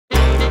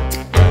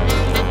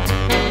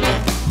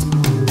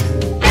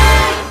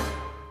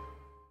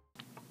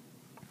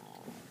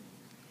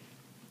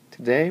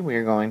Today we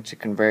are going to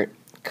convert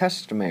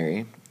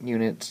customary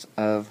units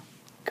of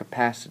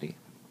capacity.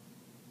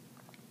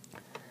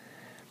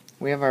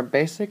 We have our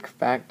basic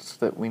facts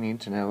that we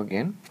need to know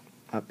again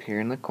up here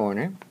in the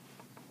corner.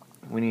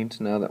 We need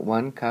to know that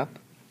 1 cup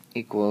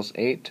equals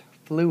 8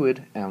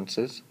 fluid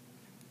ounces,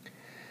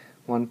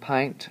 1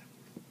 pint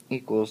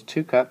equals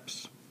 2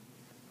 cups,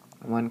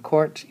 1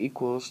 quart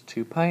equals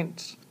 2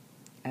 pints,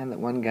 and that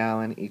 1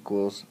 gallon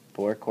equals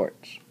 4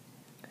 quarts.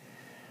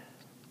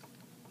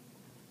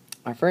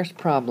 Our first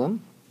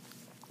problem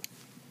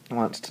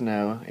wants to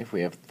know if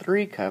we have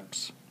 3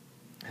 cups,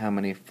 how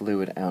many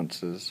fluid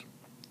ounces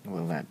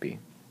will that be?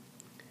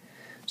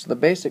 So the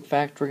basic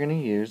fact we're going to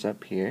use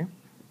up here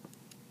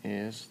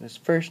is this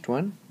first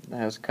one that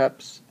has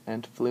cups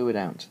and fluid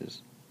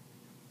ounces.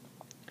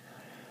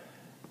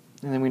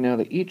 And then we know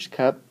that each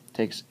cup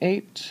takes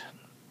 8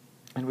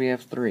 and we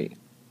have 3.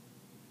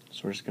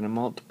 So we're just going to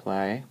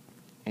multiply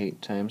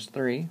 8 times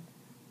 3,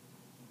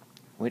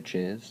 which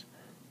is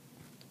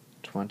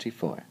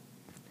 24.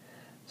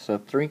 So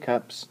 3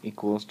 cups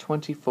equals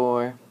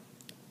 24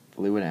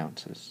 fluid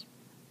ounces.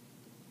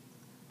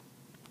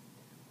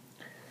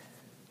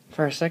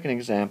 For our second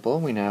example,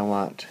 we now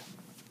want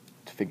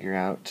to figure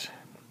out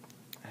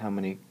how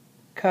many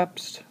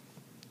cups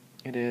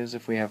it is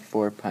if we have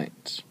 4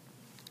 pints.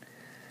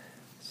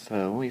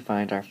 So we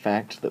find our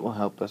fact that will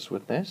help us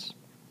with this,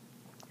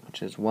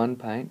 which is 1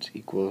 pint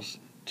equals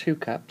 2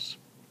 cups.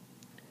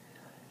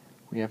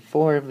 We have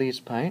 4 of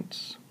these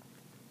pints,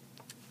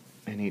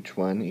 and each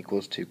one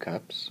equals 2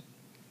 cups.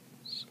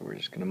 So we're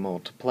just going to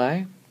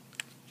multiply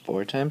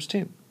 4 times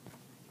 2,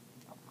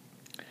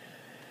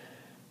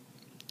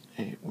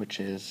 which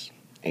is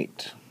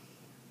 8.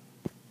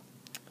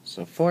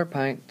 So 4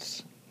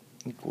 pints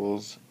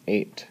equals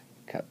 8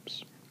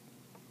 cups.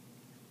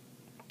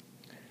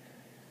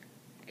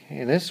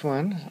 Okay, this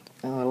one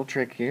a little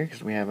trickier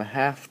because we have a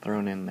half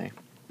thrown in there.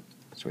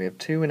 So we have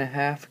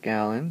 2.5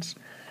 gallons.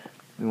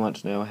 We want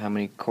to know how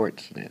many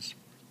quarts it is.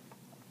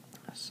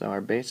 So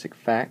our basic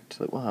fact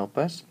that will help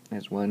us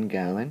is 1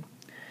 gallon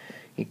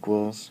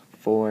equals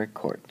 4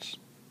 quarts.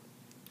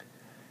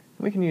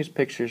 We can use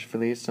pictures for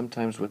these.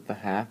 Sometimes with the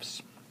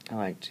halves I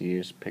like to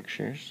use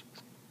pictures.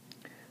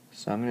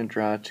 So I'm going to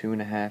draw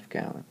 2.5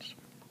 gallons.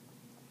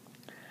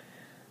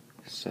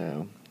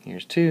 So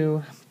here's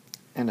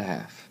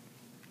 2.5.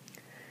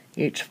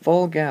 Each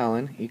full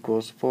gallon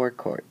equals 4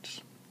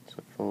 quarts.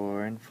 So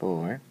 4 and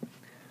 4.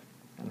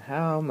 And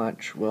how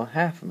much will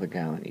half of a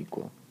gallon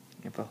equal?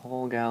 If a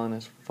whole gallon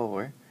is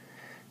 4,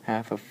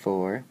 half of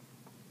 4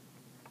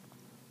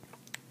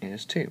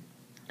 is 2.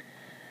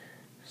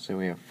 So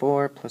we have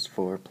 4 plus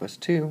 4 plus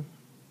 2,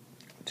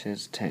 which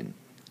is 10.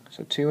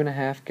 So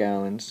 2.5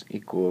 gallons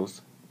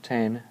equals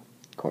 10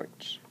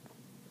 quarts.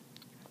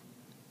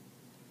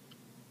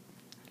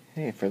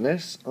 Okay, for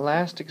this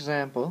last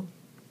example,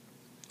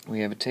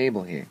 we have a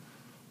table here.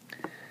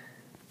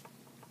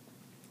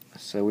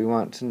 So we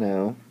want to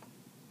know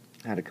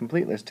how to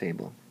complete this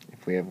table.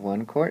 If we have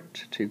 1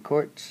 quart, 2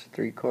 quarts,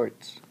 3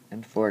 quarts,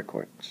 and 4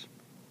 quarts,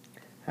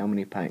 how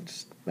many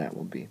pints that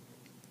will be.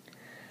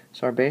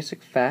 So our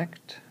basic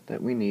fact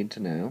that we need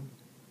to know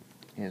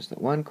is that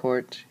 1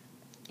 quart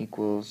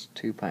equals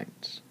 2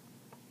 pints.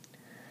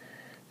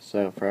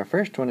 So for our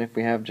first one, if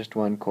we have just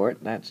 1 quart,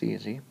 that's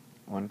easy.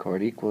 1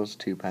 quart equals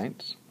 2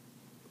 pints.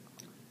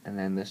 And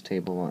then this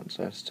table wants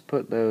us to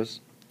put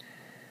those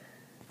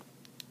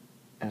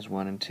as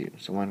 1 and 2.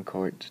 So 1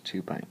 quart,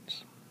 2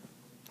 pints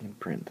in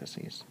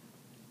parentheses.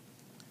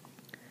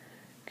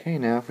 Okay,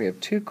 now if we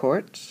have 2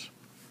 quarts,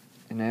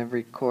 and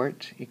every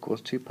quart equals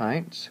 2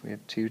 pints, we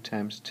have 2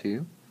 times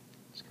 2.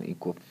 It's going to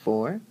equal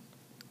 4.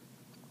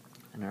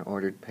 And our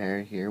ordered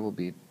pair here will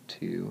be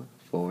 2,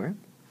 4.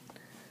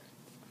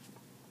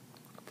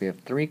 If we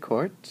have 3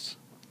 quarts,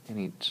 and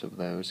each of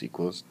those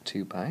equals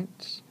 2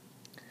 pints,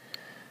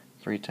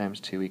 3 times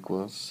 2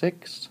 equals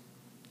 6.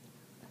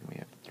 And we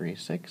have 3,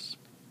 6.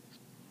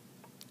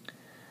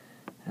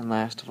 And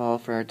last of all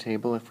for our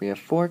table, if we have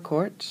 4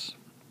 quarts,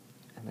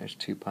 and there's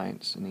 2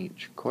 pints in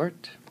each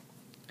quart,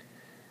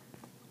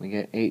 we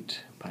get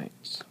 8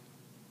 pints.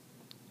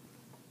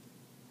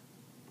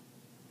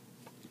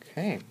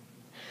 Okay,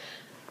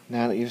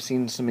 now that you've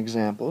seen some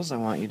examples, I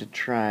want you to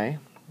try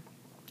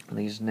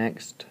these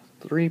next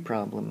 3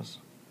 problems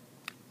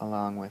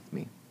along with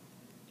me.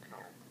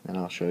 Then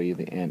I'll show you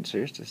the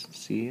answers to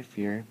see if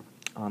you're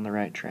on the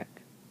right track.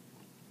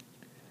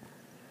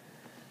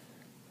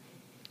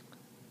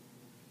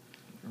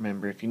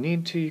 Remember, if you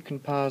need to, you can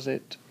pause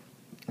it,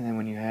 and then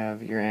when you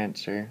have your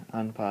answer,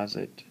 unpause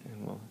it,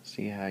 and we'll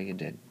see how you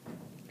did.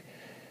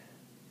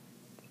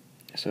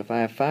 So if I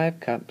have 5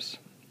 cups,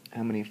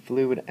 how many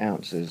fluid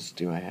ounces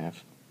do I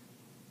have?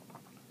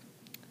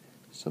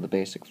 So the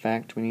basic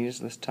fact, we use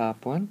this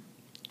top one,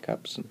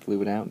 cups and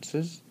fluid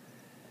ounces,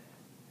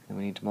 and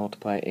we need to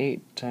multiply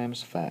 8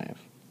 times 5.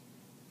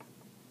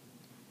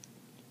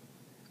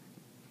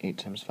 8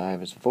 times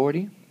 5 is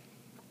 40.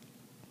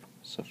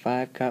 So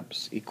 5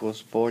 cups equals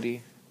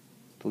 40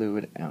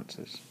 fluid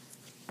ounces.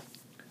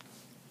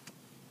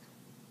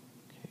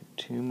 Okay,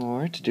 2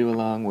 more to do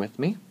along with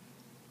me.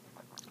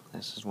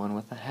 This is one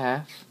with a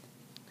half.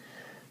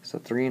 So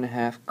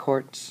 3.5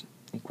 quarts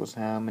equals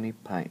how many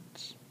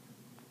pints?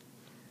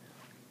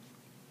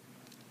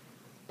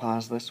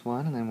 Pause this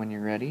one, and then when you're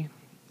ready,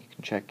 you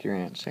can check your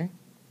answer.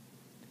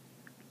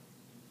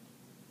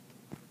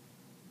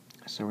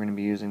 So we're going to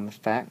be using the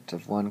fact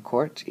of 1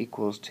 quart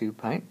equals 2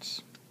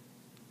 pints.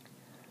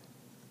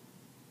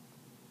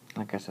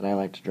 Like I said, I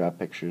like to draw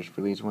pictures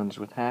for these ones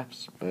with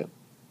halves, but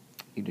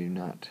you do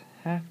not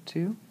have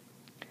to.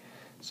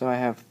 So I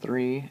have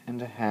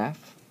 3.5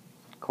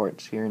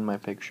 quarts here in my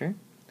picture,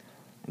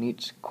 and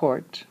each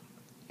quart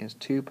is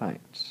 2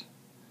 pints.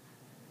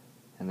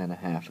 And then a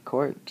half a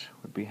quart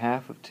would be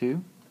half of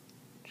 2,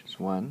 which is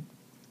 1.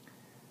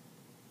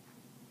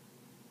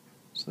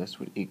 So this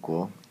would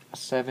equal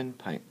 7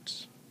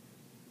 pints.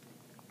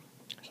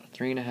 So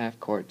 3.5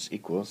 quarts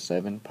equals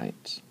 7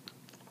 pints.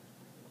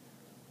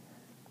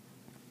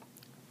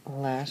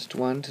 Last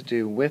one to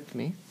do with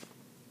me.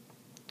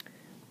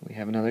 We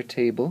have another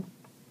table.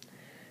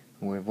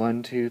 We have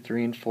 1, 2,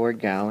 3, and 4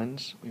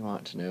 gallons. We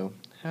want to know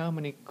how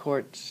many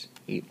quarts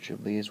each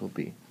of these will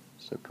be.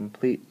 So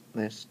complete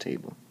this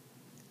table.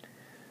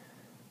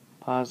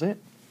 Pause it,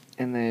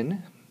 and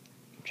then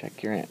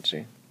check your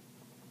answer.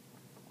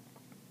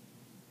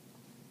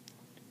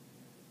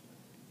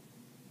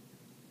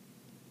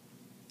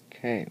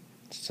 Okay,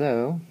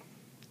 so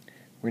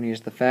we're going to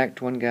use the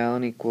fact 1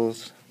 gallon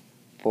equals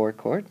 4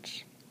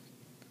 quarts.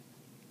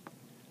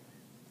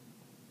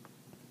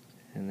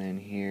 And then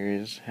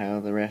here's how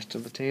the rest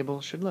of the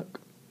table should look.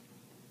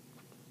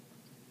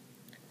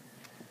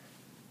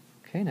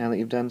 Okay, now that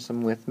you've done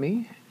some with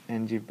me,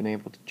 and you've been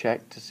able to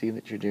check to see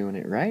that you're doing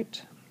it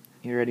right,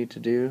 you're ready to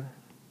do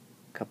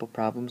a couple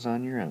problems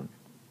on your own.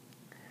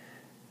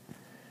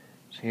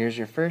 So here's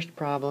your first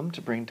problem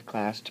to bring to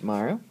class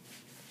tomorrow.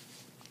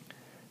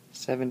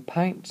 7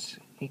 pints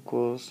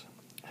equals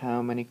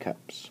how many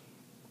cups?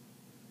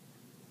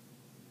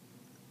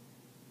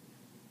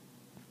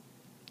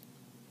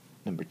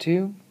 Number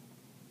 2,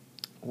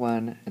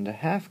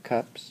 1.5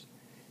 cups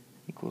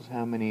equals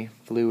how many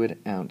fluid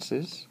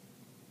ounces?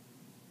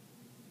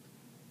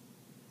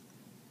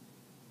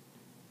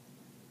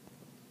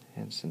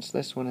 And since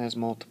this one has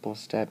multiple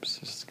steps,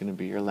 this is going to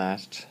be your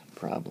last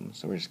problem.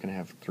 So we're just going to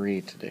have 3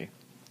 today.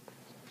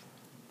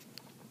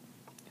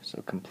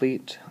 So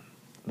complete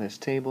this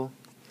table,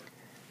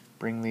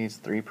 bring these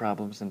 3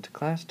 problems into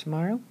class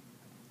tomorrow,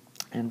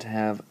 and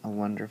have a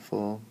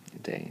wonderful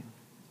day.